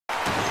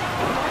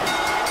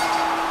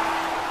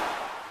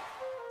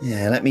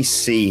Yeah, let me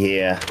see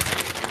here.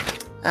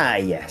 Ah,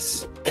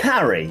 yes.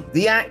 Carry,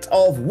 the act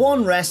of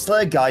one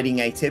wrestler guiding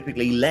a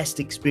typically less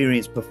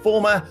experienced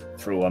performer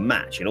through a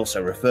match. It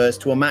also refers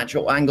to a match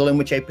or angle in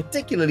which a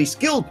particularly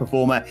skilled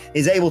performer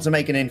is able to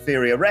make an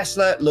inferior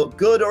wrestler look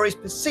good or is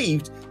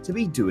perceived to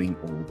be doing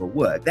all the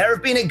work. There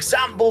have been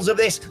examples of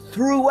this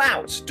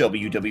throughout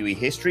WWE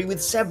history,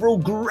 with several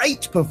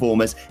great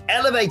performers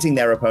elevating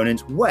their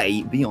opponents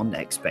way beyond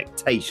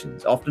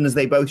expectations, often as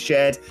they both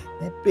shared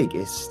their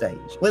biggest stage.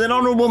 With an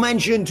honorable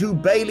mention to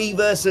Bayley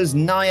versus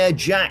Nia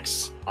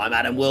Jax. I'm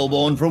Adam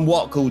Wilborn from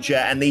What Culture,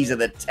 and these are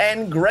the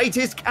 10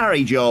 greatest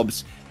carry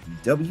jobs in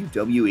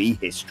WWE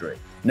history.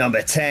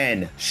 Number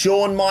 10,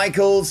 Shawn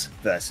Michaels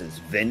versus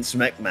Vince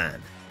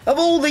McMahon. Of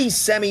all these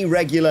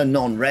semi-regular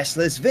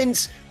non-wrestlers,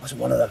 Vince was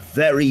one of the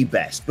very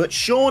best, but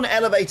Shawn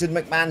elevated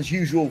McMahon's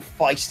usual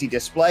feisty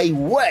display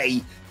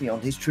way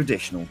beyond his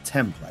traditional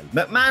template.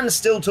 McMahon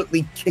still took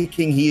the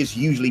kicking he is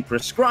usually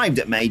prescribed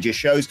at major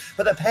shows,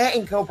 but the pair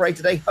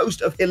incorporated a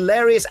host of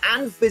hilarious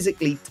and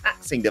physically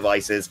taxing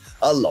devices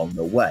along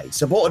the way,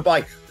 supported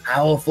by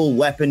powerful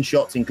weapon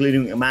shots,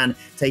 including McMahon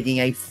taking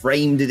a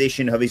framed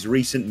edition of his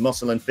recent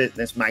Muscle and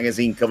Fitness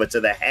magazine cover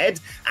to the head,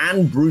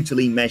 and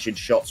brutally measured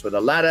shots with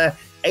a ladder.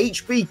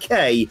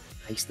 HBK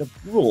paced the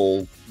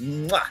brawl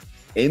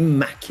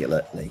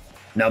immaculately.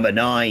 Number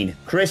 9,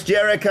 Chris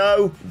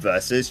Jericho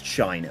versus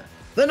Chyna.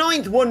 The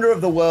ninth wonder of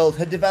the world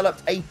had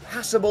developed a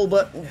passable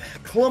but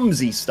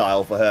clumsy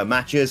style for her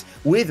matches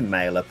with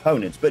male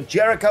opponents, but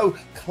Jericho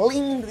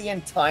cleaned the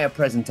entire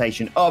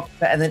presentation up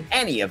better than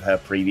any of her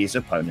previous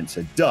opponents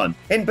had done.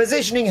 In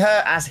positioning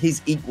her as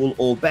his equal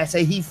or better,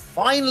 he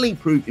finally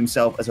proved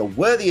himself as a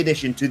worthy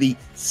addition to the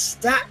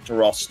stacked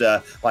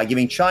roster by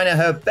giving Chyna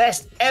her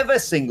best ever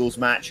singles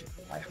match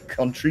by a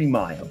country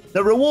mile.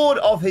 The reward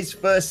of his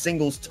first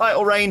singles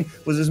title reign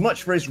was as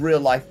much for his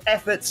real-life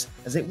efforts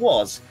as it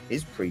was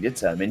his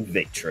predetermined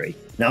victory.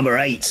 Number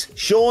 8,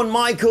 Shawn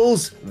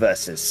Michaels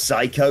versus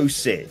Psycho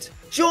Sid.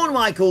 Shawn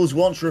Michaels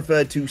once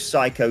referred to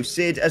Psycho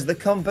Sid as the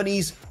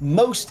company's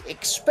most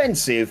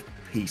expensive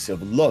piece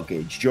of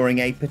luggage during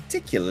a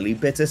particularly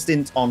bitter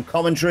stint on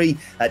commentary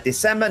at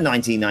December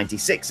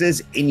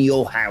 1996's In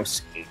Your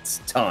House It's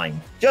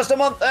Time. Just a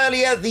month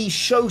earlier, the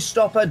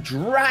showstopper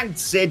dragged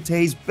Sid to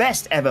his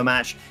best ever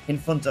match in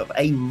front of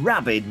a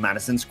rabid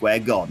Madison Square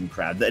Garden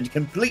crowd that had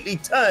completely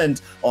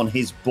turned on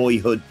his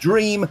boyhood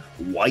dream,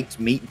 white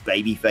meat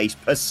babyface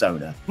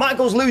persona.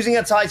 Michaels losing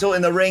a title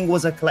in the ring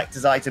was a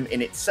collector's item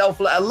in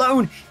itself, let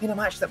alone in a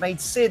match that made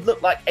Sid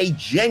look like a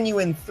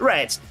genuine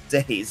threat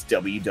to his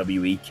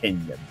WWE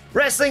kingdom.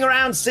 Wrestling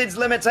around Sid's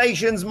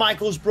limitations,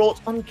 Michaels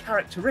brought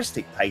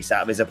uncharacteristic pace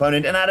out of his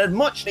opponent and added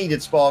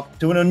much-needed spark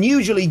to an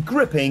unusually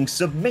gripping,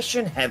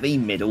 submission-heavy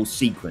middle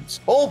sequence.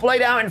 All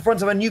played out in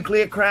front of a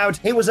nuclear crowd,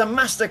 it was a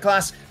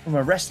masterclass from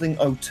a wrestling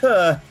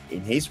auteur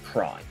in his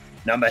prime.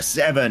 Number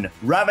 7,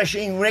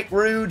 Ravishing Rick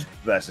Rude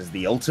versus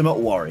The Ultimate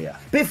Warrior.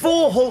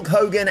 Before Hulk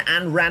Hogan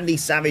and Randy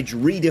Savage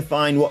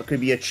redefined what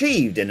could be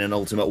achieved in an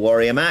Ultimate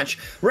Warrior match,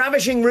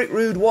 Ravishing Rick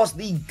Rude was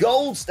the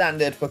gold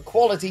standard for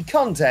quality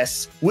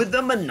contests with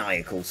the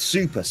maniacal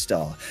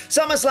superstar.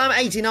 SummerSlam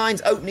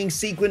 89's opening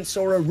sequence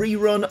saw a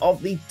rerun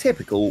of the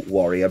typical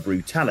Warrior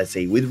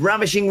brutality, with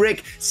Ravishing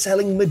Rick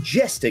selling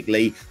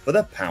majestically for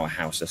the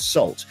powerhouse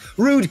assault.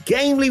 Rude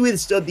gamely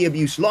withstood the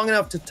abuse long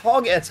enough to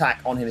target attack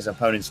on his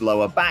opponent's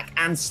lower back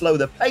and slow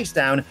the pace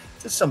down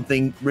to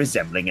something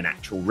resembling an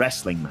actual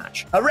wrestling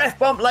match. A ref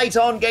bump late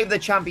on gave the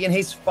champion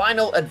his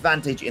final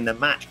advantage in the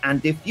match,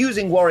 and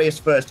defusing Warrior's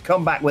first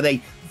comeback with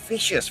a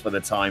vicious for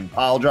the time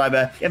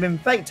piledriver gave him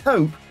faked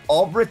hope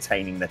of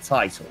retaining the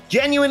title.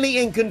 Genuinely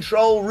in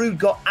control, Rude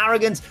got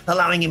arrogant,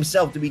 allowing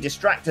himself to be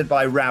distracted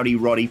by Rowdy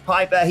Roddy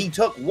Piper. He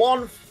took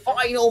one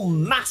final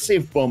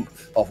massive bump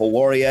off a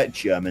Warrior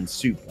German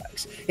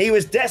suplex. He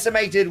was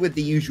decimated with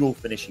the usual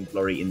finishing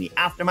flurry in the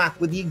aftermath,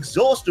 with the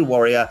exhausted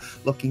Warrior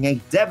looking a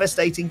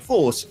devastating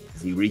force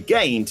as he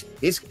regained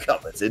his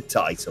coveted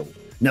title.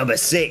 Number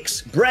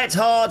 6, Bret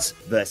Hart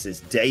versus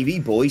Davey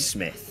Boy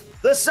Smith.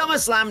 The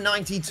SummerSlam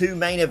 92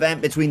 main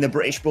event between the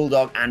British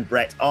Bulldog and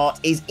Bret Hart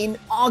is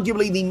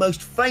inarguably the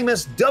most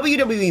famous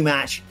WWE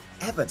match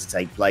ever to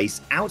take place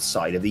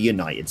outside of the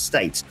United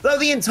States. Though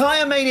the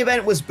entire main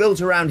event was built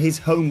around his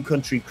home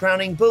country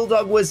crowning,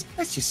 Bulldog was,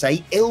 let's just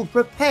say,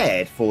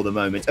 ill-prepared for the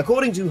moment.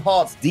 According to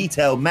Hart's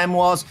detailed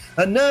memoirs,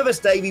 a nervous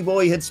Davey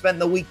Boy had spent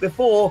the week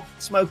before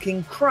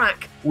smoking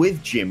crack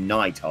with Jim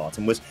Neidhart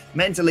and was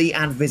mentally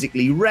and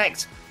physically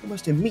wrecked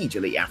almost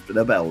immediately after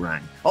the bell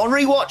rang. On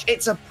rewatch,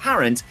 it's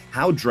apparent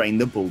how drained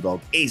the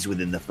Bulldog is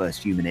within the first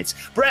few minutes.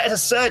 Bret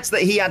asserts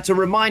that he had to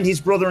remind his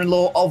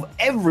brother-in-law of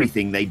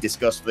everything they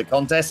discussed for the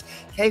contest,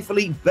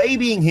 carefully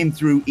babying him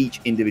through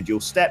each individual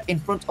step in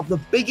front of the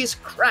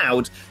biggest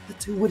crowd the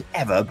two would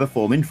ever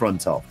perform in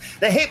front of.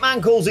 The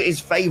Hitman calls it his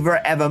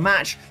favourite ever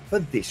match for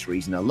this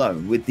reason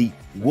alone, with the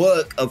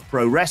work of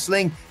pro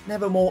wrestling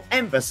never more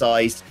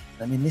emphasised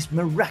than in this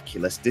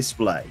miraculous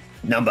display.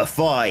 Number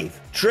 5.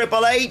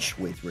 Triple H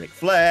with Ric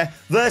Flair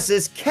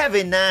versus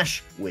Kevin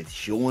Nash with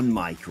Shawn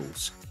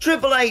Michaels.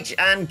 Triple H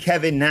and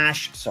Kevin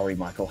Nash,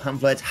 Michael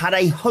Hamflett, had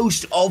a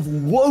host of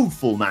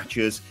woeful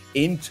matches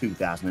in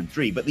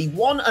 2003, but the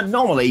one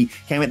anomaly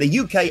came at the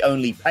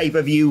UK-only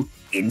pay-per-view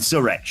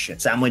Insurrection,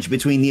 sandwiched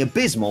between the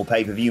abysmal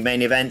pay-per-view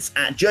main events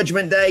at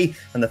Judgment Day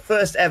and the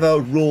first ever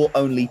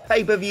Raw-only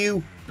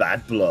pay-per-view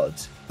Bad Blood.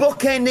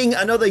 Bookending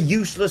another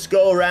useless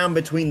go-around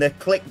between the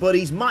Click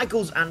Buddies,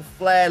 Michaels and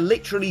Flair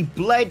literally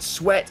bled,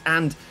 sweat,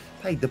 and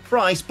paid the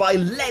price by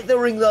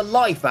leathering the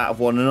life out of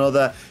one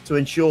another to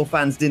ensure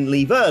fans didn't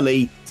leave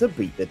early to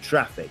beat the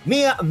traffic.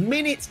 Mere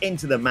minutes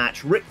into the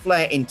match, Ric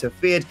Flair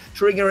interfered,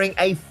 triggering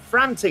a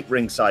frantic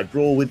ringside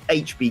brawl with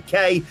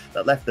HBK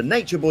that left the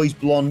Nature Boy's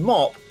blonde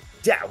mop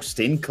doused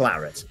in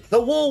claret.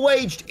 The war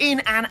waged in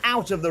and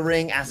out of the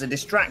ring as a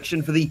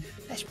distraction for the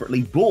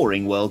desperately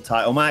boring world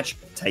title match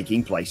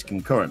taking place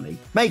concurrently,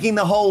 making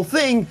the whole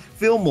thing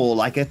feel more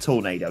like a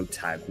tornado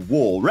tag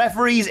war.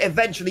 Referees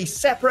eventually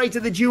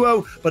separated the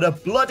duo, but a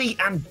bloody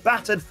and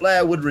battered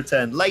Flair would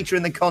return later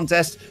in the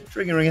contest,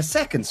 triggering a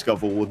second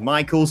scuffle with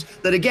Michaels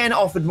that again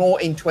offered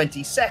more in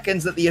 20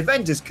 seconds that the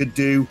eventers could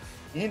do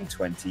in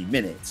 20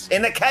 minutes.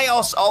 In the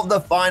chaos of the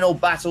final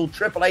battle,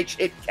 Triple H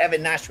hit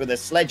Kevin Nash with a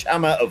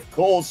sledgehammer, of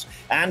course,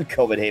 and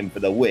covered him for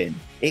the win.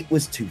 It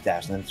was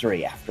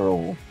 2003 after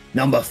all.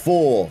 Number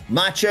 4.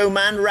 Macho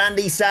Man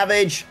Randy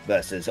Savage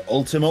versus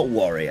Ultimate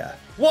Warrior.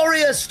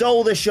 Warrior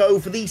stole the show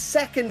for the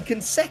second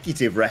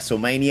consecutive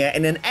WrestleMania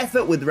in an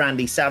effort with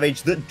Randy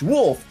Savage that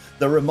dwarfed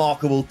the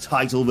remarkable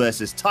title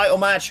versus title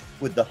match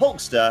with the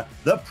Hulkster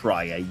the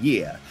prior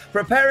year.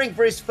 Preparing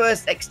for his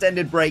first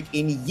extended break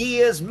in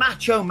years,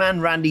 Macho Man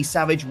Randy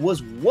Savage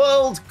was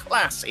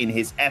world-class in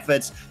his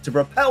efforts to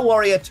propel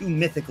Warrior to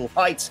mythical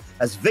heights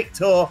as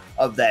victor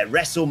of their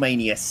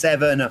WrestleMania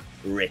 7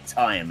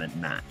 retirement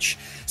match.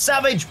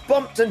 Savage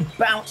bumped and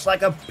bounced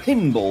like a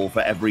pinball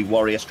for every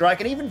Warrior strike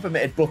and even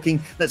permitted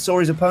booking that saw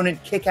his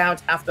opponent kick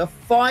out after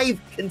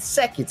 5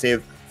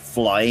 consecutive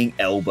flying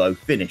elbow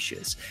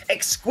finishes.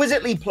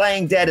 Exquisitely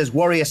playing dead as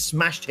Warrior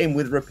smashed him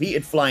with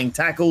repeated flying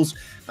tackles,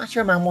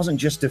 Macho Man wasn't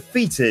just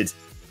defeated,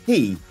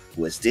 he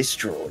was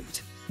destroyed.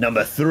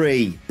 Number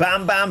 3.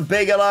 Bam Bam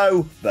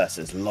Bigelow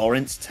versus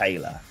Lawrence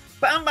Taylor.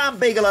 Bam Bam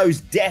Bigelow's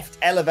deft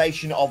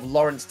elevation of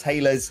Lawrence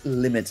Taylor's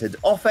limited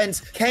offense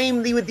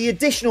came with the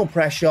additional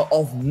pressure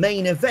of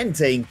main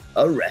eventing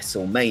a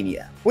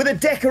WrestleMania. With a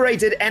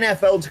decorated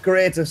NFL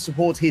career to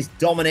support his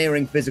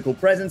domineering physical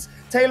presence,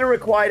 Taylor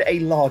required a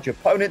large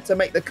opponent to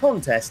make the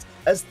contest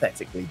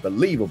aesthetically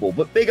believable,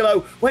 but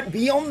Bigelow went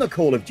beyond the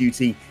call of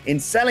duty in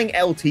selling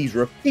LT's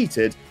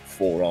repeated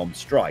forearm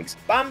strikes.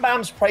 Bam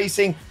Bam's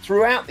pacing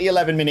throughout the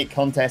 11-minute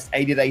contest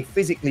aided a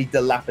physically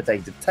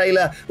dilapidated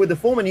Taylor, with the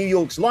former New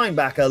York's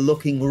linebacker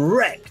looking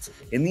wrecked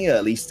in the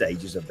early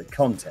stages of the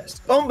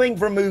contest. Bumping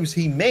from moves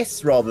he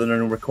missed rather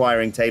than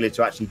requiring Taylor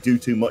to actually do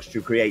too much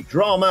to create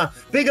drama,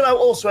 Bigelow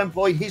also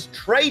employed his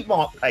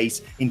trademark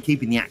pace in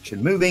keeping the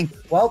action moving,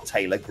 while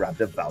Taylor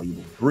grabbed a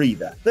valuable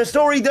breather. The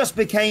story thus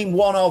became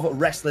one of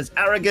wrestlers'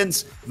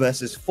 arrogance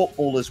versus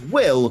footballers'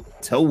 will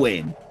to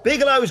win.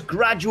 Bigelow's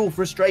gradual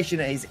frustration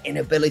at his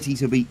inability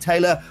to beat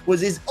Taylor was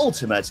his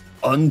ultimate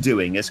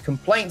undoing, as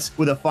complaints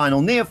with a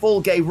final near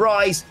fall gave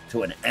rise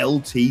to an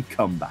LT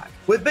comeback.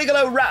 With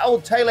Bigelow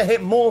rattled, Taylor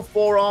hit more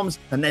forearms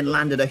and then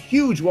landed a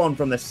huge one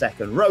from the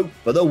second rope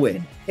for the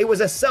win. It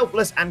was a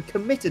selfless and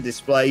committed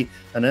display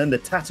and earned the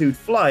tattooed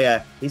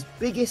flyer his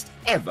biggest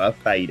ever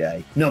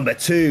payday. Number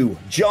 2.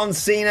 John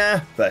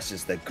Cena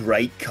versus the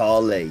Great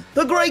Khali.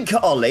 The Great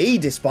Khali,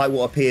 despite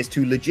what appears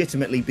to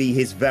legitimately be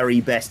his very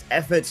best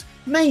efforts,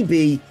 may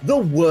be the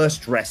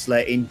worst wrestler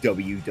in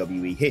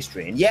WWE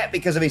history. And yet,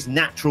 because of his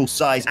natural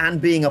size and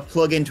being a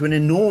plug into an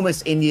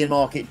enormous Indian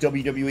market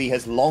WWE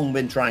has long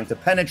been trying to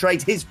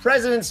penetrate, his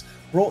presence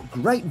brought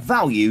great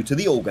value to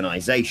the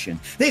organization.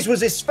 This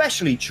was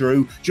especially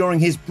true during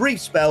his brief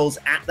spells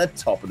at the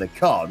top of the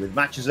card, with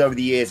matches over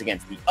the years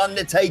against The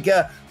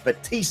Undertaker,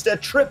 Batista,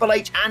 Triple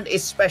H, and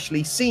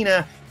especially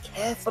Cena,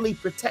 carefully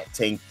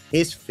protecting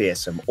his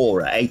fearsome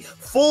aura. A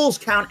Falls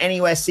Count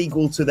Anywhere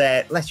sequel to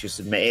their, let's just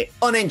admit it,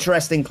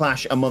 uninteresting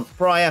clash a month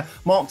prior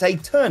marked a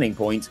turning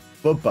point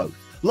for both.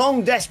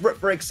 Long desperate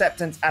for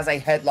acceptance as a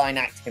headline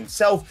act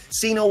himself,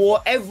 Cena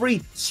wore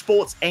every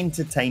sports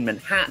entertainment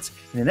hat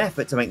in an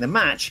effort to make the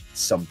match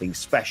something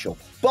special.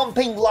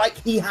 Bumping like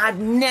he had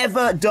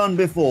never done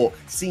before,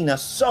 Cena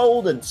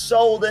sold and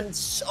sold and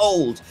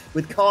sold,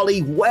 with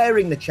Khali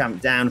wearing the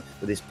champ down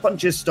with his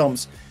punches,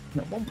 stomps,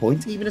 and at one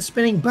point even a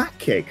spinning back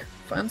kick.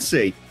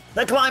 Fancy.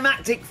 The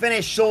climactic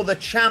finish saw the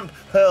champ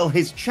hurl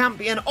his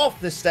champion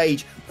off the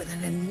stage with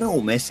an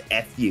enormous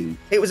FU.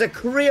 It was a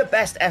career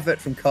best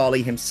effort from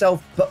Khali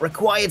himself, but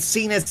required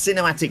Cena's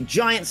cinematic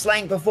giant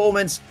slaying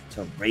performance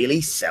to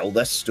really sell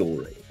the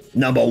story.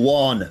 Number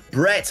 1.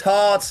 Bret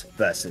Hart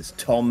versus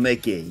Tom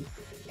McGee.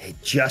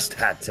 It just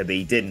had to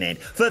be, didn't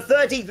it? For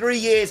 33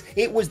 years,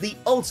 it was the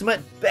ultimate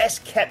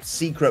best-kept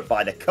secret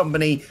by the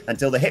company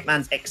until the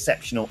Hitman's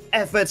exceptional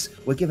efforts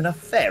were given a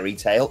fairy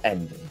tale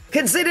ending.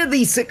 Considered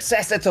the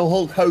successor to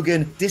Hulk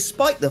Hogan,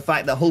 despite the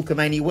fact that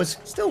Hulkamania was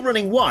still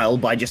running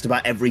wild by just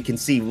about every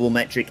conceivable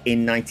metric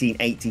in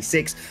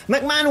 1986,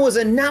 McMahon was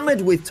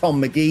enamored with Tom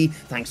Magee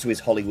thanks to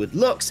his Hollywood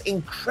looks,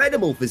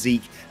 incredible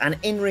physique, and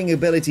in-ring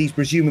abilities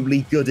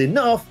presumably good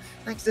enough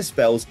thanks to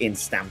spells in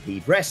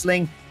Stampede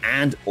Wrestling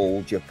and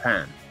All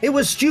Japan. It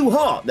was Stu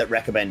Hart that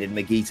recommended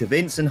Magee to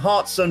Vince, and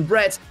Hart's son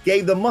Brett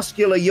gave the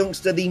muscular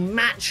youngster the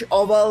match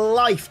of a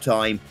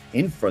lifetime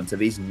in front of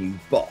his new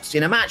boss.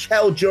 In a match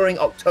held during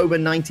October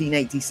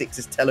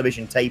 1986's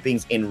television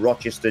tapings in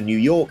Rochester, New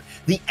York,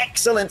 the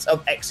excellence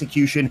of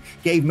execution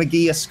gave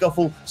Magee a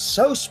scuffle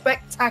so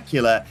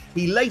spectacular,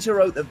 he later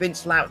wrote that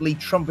Vince loudly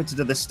trumpeted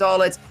to the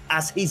Starlet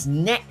as his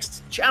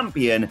next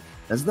champion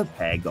as the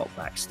pair got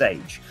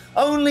backstage.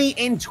 Only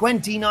in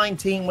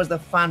 2019 was the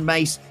fan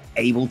base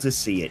able to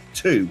see it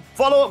too.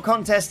 Follow-up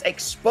contest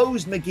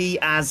exposed Magee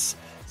as,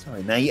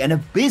 an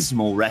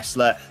abysmal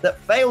wrestler that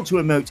failed to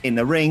emote in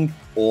the ring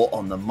or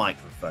on the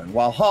microphone,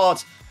 while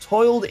Hart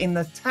toiled in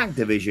the tag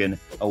division,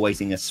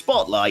 awaiting a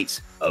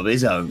spotlight of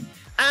his own.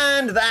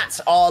 And that's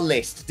our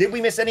list. Did we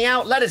miss any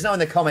out? Let us know in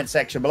the comment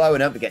section below,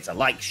 and don't forget to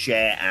like,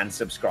 share, and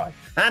subscribe.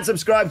 And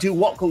subscribe to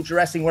What Culture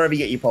Wrestling wherever you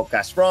get your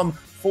podcasts from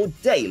for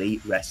daily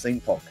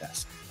wrestling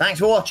podcasts. Thanks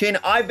for watching.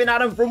 I've been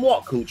Adam from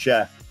What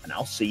Culture, and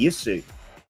I'll see you soon.